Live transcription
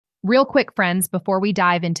Real quick, friends, before we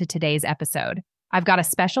dive into today's episode, I've got a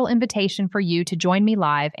special invitation for you to join me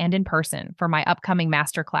live and in person for my upcoming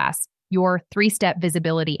masterclass, Your 3-Step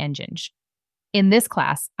Visibility Engine. In this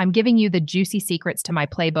class, I'm giving you the juicy secrets to my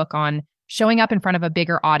playbook on showing up in front of a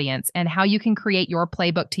bigger audience and how you can create your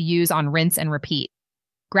playbook to use on rinse and repeat.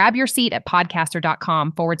 Grab your seat at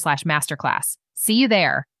podcaster.com/masterclass. See you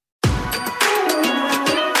there.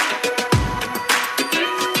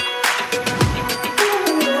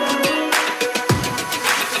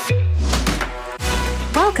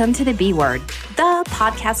 Welcome to the B Word, the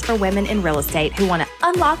podcast for women in real estate who want to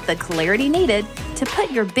unlock the clarity needed to put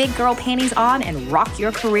your big girl panties on and rock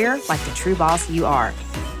your career like the true boss you are.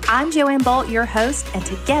 I'm Joanne Bolt, your host, and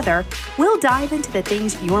together we'll dive into the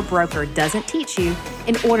things your broker doesn't teach you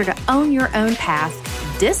in order to own your own path,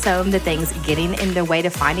 disown the things getting in the way to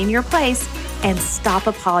finding your place, and stop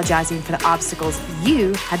apologizing for the obstacles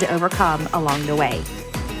you had to overcome along the way.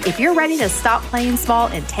 If you're ready to stop playing small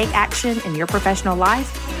and take action in your professional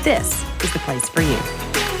life, this is the place for you.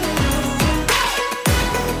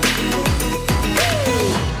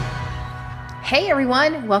 Hey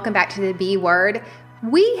everyone, welcome back to the B Word.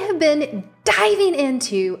 We have been diving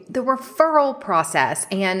into the referral process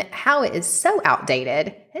and how it is so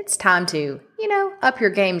outdated. It's time to, up your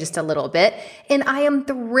game just a little bit. And I am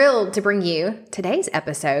thrilled to bring you today's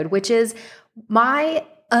episode, which is my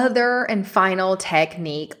other and final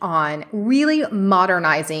technique on really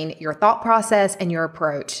modernizing your thought process and your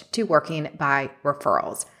approach to working by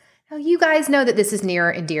referrals. Now, you guys know that this is near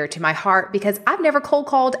and dear to my heart because I've never cold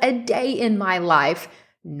called a day in my life,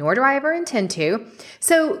 nor do I ever intend to.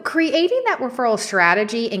 So creating that referral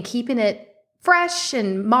strategy and keeping it fresh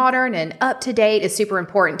and modern and up to date is super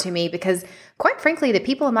important to me because, quite frankly, the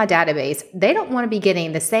people in my database, they don't want to be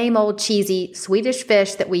getting the same old cheesy Swedish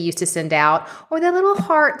fish that we used to send out or the little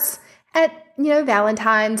hearts at,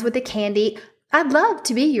 Valentine's with the candy. I'd love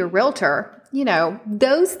to be your realtor.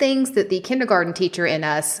 Those things that the kindergarten teacher in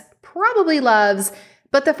us probably loves,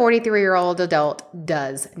 but the 43-year-old adult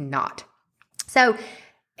does not. So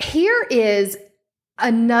here is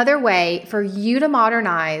another way for you to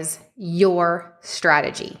modernize your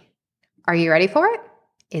strategy. Are you ready for it?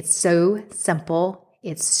 It's so simple.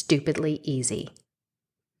 It's stupidly easy.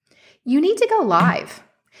 You need to go live.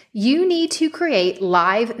 You need to create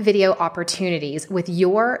live video opportunities with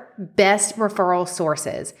your best referral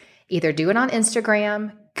sources. Either do it on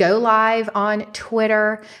Instagram, go live on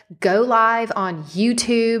Twitter, go live on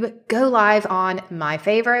YouTube, go live on my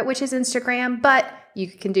favorite, which is Instagram, but you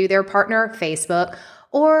can do their partner, Facebook,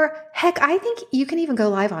 or heck, I think you can even go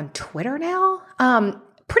live on Twitter now.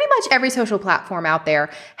 Pretty much every social platform out there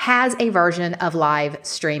has a version of live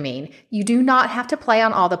streaming. You do not have to play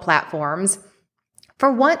on all the platforms. For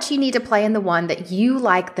once, you need to play in the one that you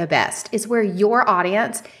like the best. Is where your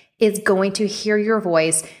audience is going to hear your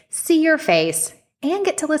voice, see your face, and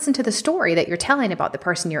get to listen to the story that you're telling about the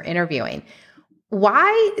person you're interviewing.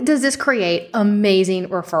 Why does this create amazing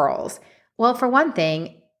referrals? Well, for one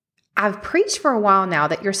thing, I've preached for a while now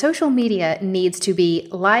that your social media needs to be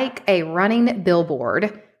like a running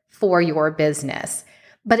billboard for your business,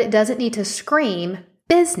 but it doesn't need to scream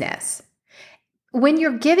business. When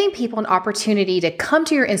you're giving people an opportunity to come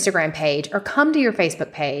to your Instagram page or come to your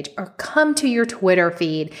Facebook page or come to your Twitter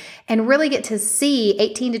feed and really get to see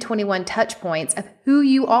 18 to 21 touch points of who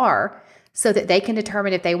you are so that they can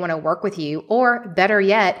determine if they want to work with you, or better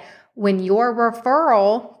yet, when your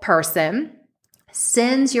referral person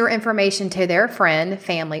sends your information to their friend,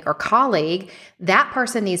 family, or colleague, that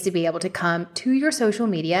person needs to be able to come to your social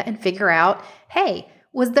media and figure out, hey,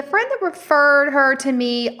 was the friend that referred her to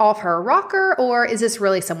me off her rocker, or is this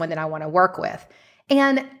really someone that I want to work with?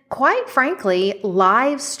 And quite frankly,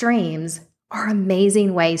 live streams are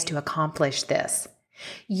amazing ways to accomplish this.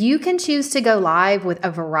 You can choose to go live with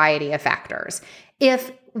a variety of factors.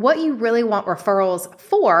 If what you really want referrals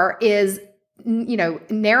for is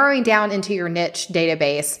narrowing down into your niche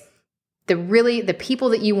database, the people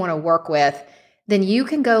that you want to work with, then you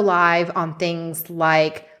can go live on things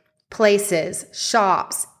like places,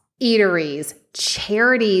 shops, eateries,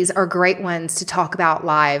 charities are great ones to talk about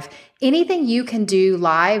live. Anything you can do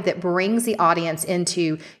live that brings the audience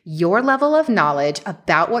into your level of knowledge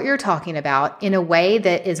about what you're talking about in a way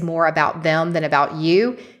that is more about them than about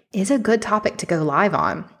you is a good topic to go live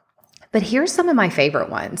on. But here's some of my favorite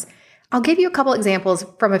ones. I'll give you a couple examples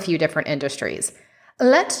from a few different industries.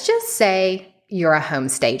 Let's just say you're a home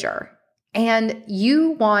stager and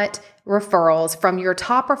you want referrals from your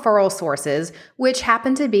top referral sources, which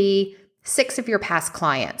happen to be 6 of your past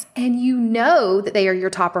clients. And you know that they are your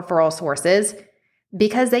top referral sources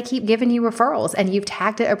because they keep giving you referrals and you've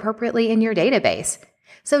tagged it appropriately in your database.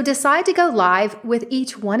 So decide to go live with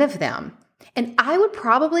each one of them. And I would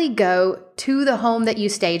probably go to the home that you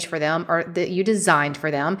staged for them or that you designed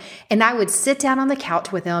for them. And I would sit down on the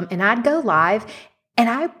couch with them and I'd go live. And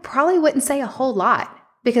I probably wouldn't say a whole lot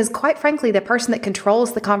because, quite frankly, the person that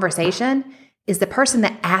controls the conversation is the person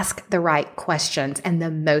that asks the right questions and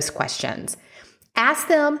the most questions. Ask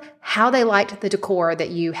them how they liked the decor that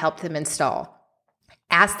you helped them install.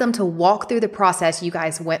 Ask them to walk through the process you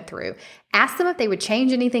guys went through. Ask them if they would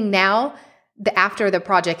change anything now after the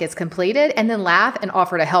project is completed, and then laugh and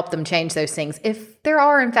offer to help them change those things if there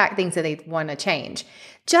are, in fact, things that they want to change.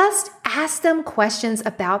 Just ask them questions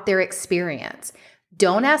about their experience.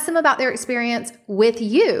 Don't ask them about their experience with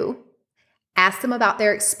you. Ask them about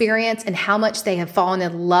their experience and how much they have fallen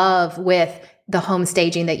in love with the home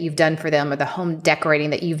staging that you've done for them or the home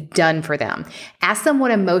decorating that you've done for them. Ask them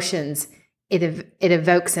what emotions it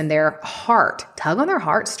evokes in their heart. Tug on their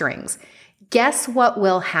heartstrings. Guess what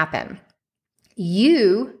will happen?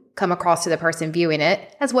 You come across to the person viewing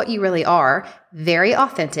it as what you really are, very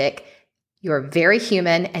authentic. You're very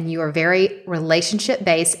human and you are very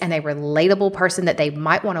relationship-based and a relatable person that they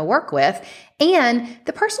might want to work with. And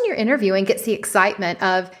the person you're interviewing gets the excitement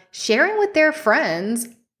of sharing with their friends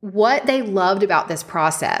what they loved about this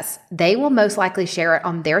process. They will most likely share it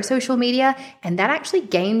on their social media, and that actually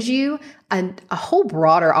gains you a whole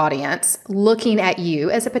broader audience looking at you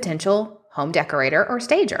as a potential home decorator or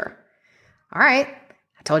stager. All right,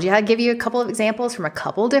 I told you I'd give you a couple of examples from a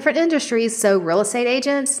couple of different industries. So real estate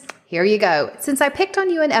agents, here you go. Since I picked on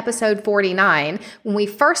you in episode 49, when we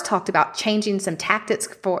first talked about changing some tactics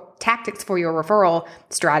for your referral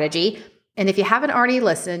strategy, and if you haven't already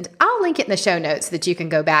listened, I'll link it in the show notes so that you can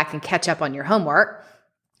go back and catch up on your homework.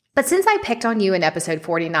 But since I picked on you in episode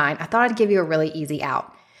 49, I thought I'd give you a really easy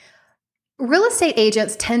out. Real estate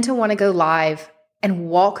agents tend to want to go live and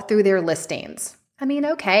walk through their listings. I mean,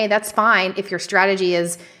 okay, that's fine if your strategy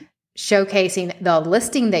is showcasing the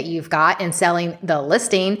listing that you've got and selling the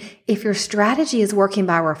listing. If your strategy is working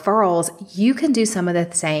by referrals, you can do some of the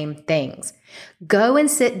same things. Go and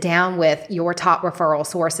sit down with your top referral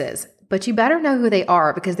sources, but you better know who they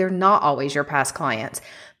are because they're not always your past clients.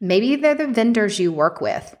 Maybe they're the vendors you work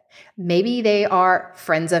with. Maybe they are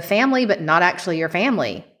friends of family, but not actually your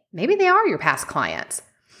family. Maybe they are your past clients.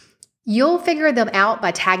 You'll figure them out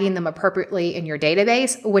by tagging them appropriately in your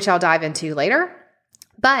database, which I'll dive into later.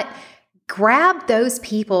 But grab those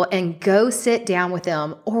people and go sit down with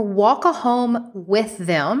them or walk a home with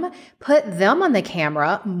them. Put them on the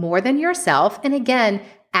camera more than yourself. And again,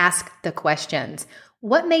 ask the questions.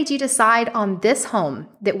 What made you decide on this home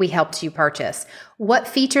that we helped you purchase? What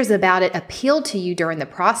features about it appealed to you during the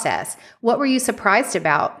process? What were you surprised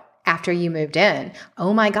about after you moved in?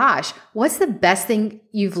 Oh my gosh, what's the best thing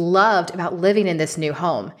you've loved about living in this new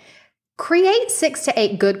home? Create 6 to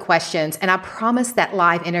 8 good questions, and I promise that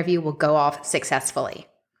live interview will go off successfully.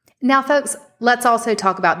 Now, folks, let's also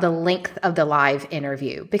talk about the length of the live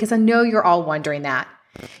interview because I know you're all wondering that.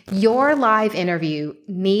 Your live interview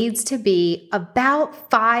needs to be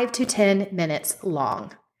about 5 to 10 minutes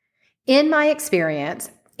long. In my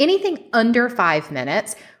experience, anything under 5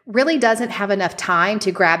 minutes really doesn't have enough time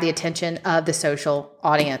to grab the attention of the social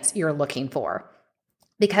audience you're looking for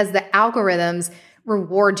because the algorithms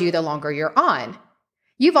reward you the longer you're on.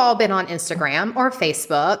 You've all been on Instagram or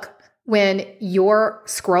Facebook when you're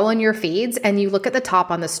scrolling your feeds and you look at the top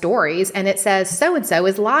on the stories and it says so-and-so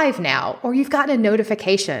is live now, or you've gotten a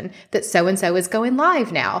notification that so-and-so is going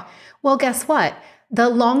live now. Well, guess what? The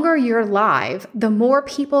longer you're live, the more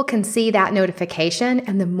people can see that notification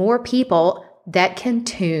and the more people that can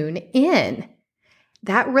tune in.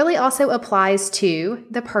 That really also applies to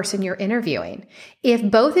the person you're interviewing. If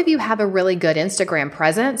both of you have a really good Instagram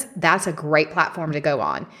presence, that's a great platform to go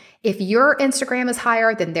on. If your Instagram is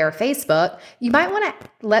higher than their Facebook, you might want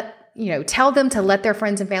to tell them to let their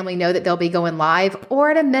friends and family know that they'll be going live, or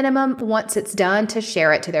at a minimum, once it's done, to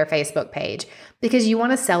share it to their Facebook page because you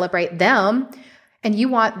want to celebrate them and you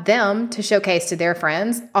want them to showcase to their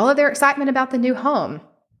friends all of their excitement about the new home.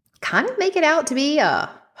 Kind of make it out to be a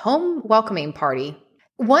home welcoming party.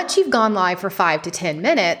 Once you've gone live for 5 to 10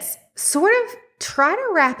 minutes, sort of try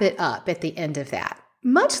to wrap it up at the end of that.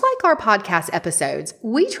 Much like our podcast episodes,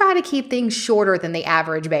 we try to keep things shorter than the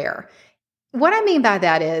average bear. What I mean by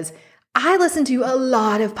that is, I listen to a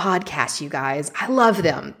lot of podcasts, you guys. I love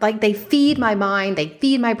them. Like, they feed my mind, they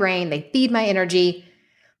feed my brain, they feed my energy.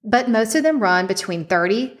 But most of them run between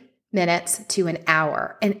 30 minutes to an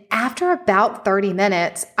hour. And after about 30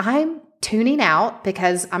 minutes, I'm tuning out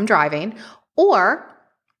because I'm driving, or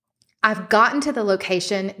I've gotten to the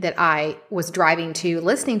location that I was driving to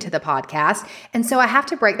listening to the podcast. And so I have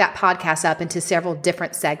to break that podcast up into several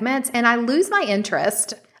different segments. And I lose my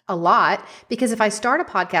interest a lot because if I start a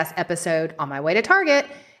podcast episode on my way to Target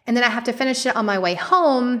and then I have to finish it on my way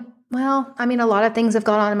home, well, I mean, a lot of things have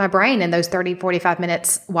gone on in my brain in those 30, 45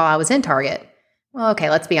 minutes while I was in Target. Well, okay,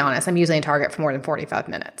 let's be honest. I'm usually in Target for more than 45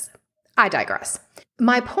 minutes. I digress.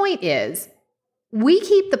 My point is, we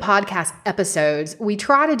keep the podcast episodes, we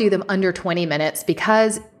try to do them under 20 minutes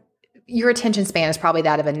because your attention span is probably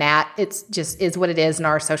that of a gnat. It's just is what it is in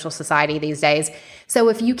our social society these days. So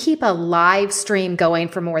if you keep a live stream going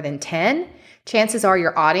for more than 10, chances are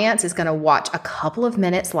your audience is going to watch a couple of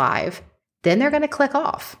minutes live. Then they're going to click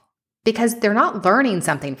off because they're not learning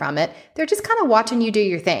something from it. They're just kind of watching you do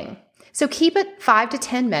your thing. So keep it 5 to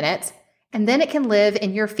 10 minutes and then it can live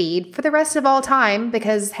in your feed for the rest of all time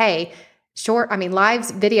because, hey, live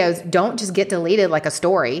videos don't just get deleted like a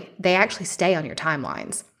story. They actually stay on your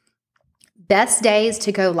timelines. Best days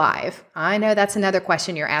to go live. I know that's another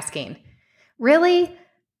question you're asking. Really?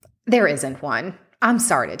 There isn't one. I'm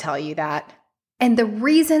sorry to tell you that. And the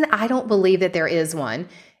reason I don't believe that there is one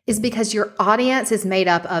is because your audience is made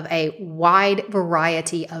up of a wide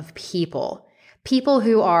variety of people. People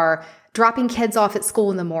who are dropping kids off at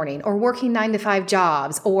school in the morning or working 9-to-5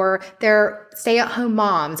 jobs, or they're stay-at-home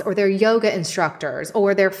moms, or they're yoga instructors,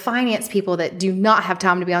 or they're finance people that do not have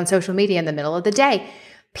time to be on social media in the middle of the day.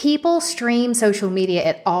 People stream social media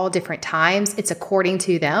at all different times. It's according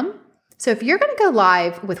to them. So if you're going to go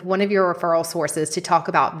live with one of your referral sources to talk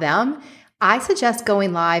about them, I suggest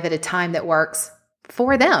going live at a time that works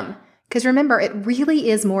for them. Because remember, it really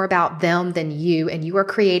is more about them than you, and you are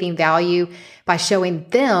creating value by showing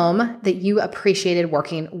them that you appreciated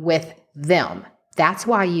working with them. That's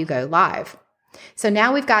why you go live. So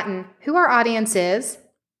now we've gotten who our audience is,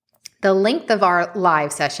 the length of our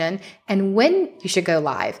live session, and when you should go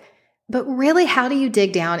live. But really, how do you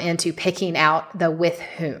dig down into picking out the with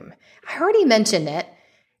whom? I already mentioned it.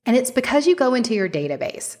 And it's because you go into your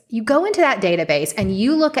database. You go into that database and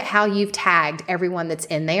you look at how you've tagged everyone that's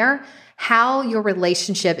in there, how your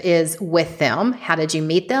relationship is with them. How did you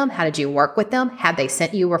meet them? How did you work with them? Have they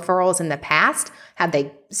sent you referrals in the past? Have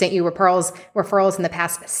they sent you referrals in the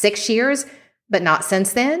past 6 years, but not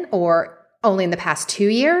since then? Or only in the past 2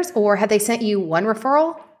 years? Or have they sent you 1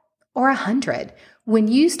 referral or 100? When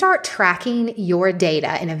you start tracking your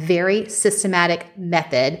data in a very systematic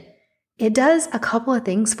method, it does a couple of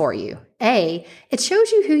things for you. A, it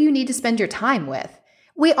shows you who you need to spend your time with.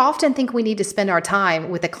 We often think we need to spend our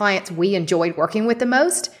time with the clients we enjoyed working with the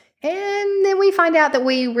most, and then we find out that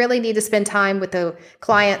we really need to spend time with the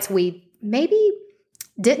clients we maybe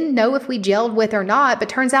didn't know if we gelled with or not, but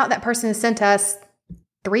turns out that person has sent us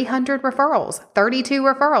 300 referrals, 32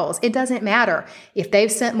 referrals. It doesn't matter. If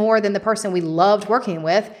they've sent more than the person we loved working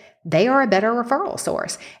with, they are a better referral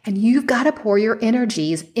source. And you've got to pour your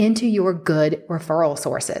energies into your good referral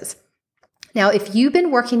sources. Now, if you've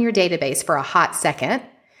been working your database for a hot second,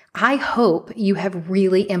 I hope you have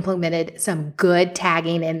really implemented some good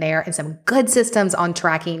tagging in there and some good systems on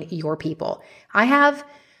tracking your people. I have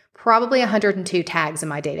probably 102 tags in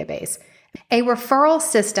my database. A referral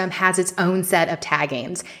system has its own set of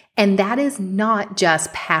taggings, and that is not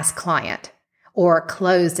just past client or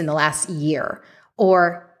closed in the last year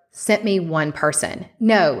or sent me 1 person.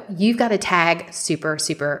 No, you've got to tag super,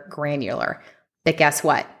 super granular. But guess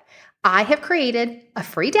what? I have created a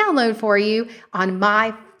free download for you on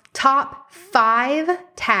my top 5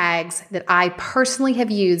 tags that I personally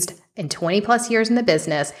have used in 20 plus years in the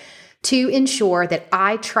business to ensure that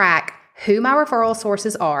I track who my referral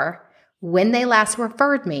sources are, when they last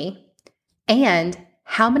referred me, and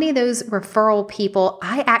how many of those referral people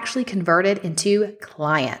I actually converted into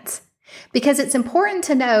clients. Because it's important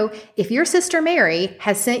to know if your sister Mary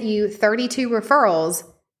has sent you 32 referrals,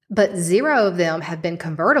 but 0 of them have been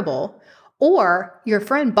convertible, or your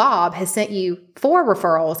friend Bob has sent you 4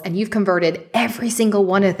 referrals and you've converted every single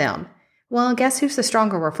one of them. Well, guess who's the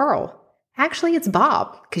stronger referral? Actually, it's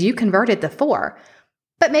Bob, because you converted the 4.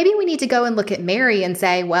 But maybe we need to go and look at Mary and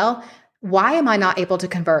say, well, why am I not able to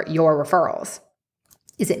convert your referrals?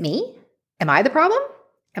 Is it me? Am I the problem?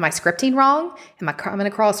 Am I scripting wrong? Am I coming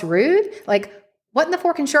across rude? Like, what in the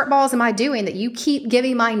fork and shirt balls am I doing that you keep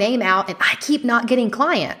giving my name out and I keep not getting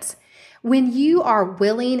clients? When you are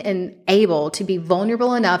willing and able to be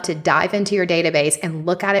vulnerable enough to dive into your database and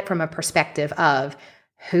look at it from a perspective of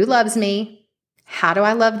who loves me, how do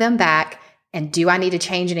I love them back, and do I need to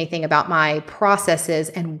change anything about my processes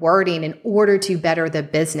and wording in order to better the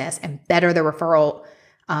business and better the referral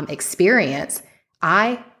experience,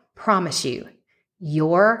 I promise you,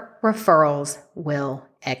 your referrals will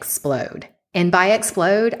explode. And by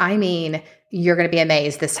explode, I mean you're going to be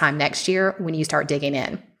amazed this time next year when you start digging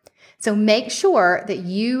in. So make sure that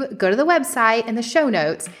you go to the website and the show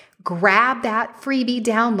notes, grab that freebie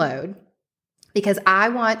download, because I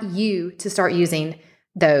want you to start using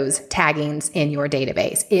those taggings in your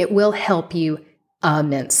database. It will help you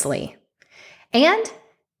immensely. And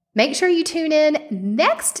make sure you tune in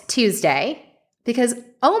next Tuesday because,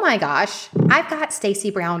 oh my gosh, I've got Stacey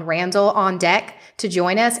Brown Randall on deck to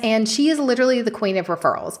join us, and she is literally the queen of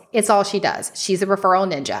referrals. It's all she does. She's a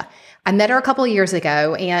referral ninja. I met her a couple of years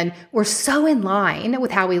ago, and we're so in line with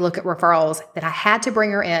how we look at referrals that I had to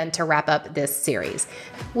bring her in to wrap up this series.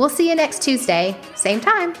 We'll see you next Tuesday, same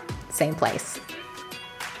time, same place.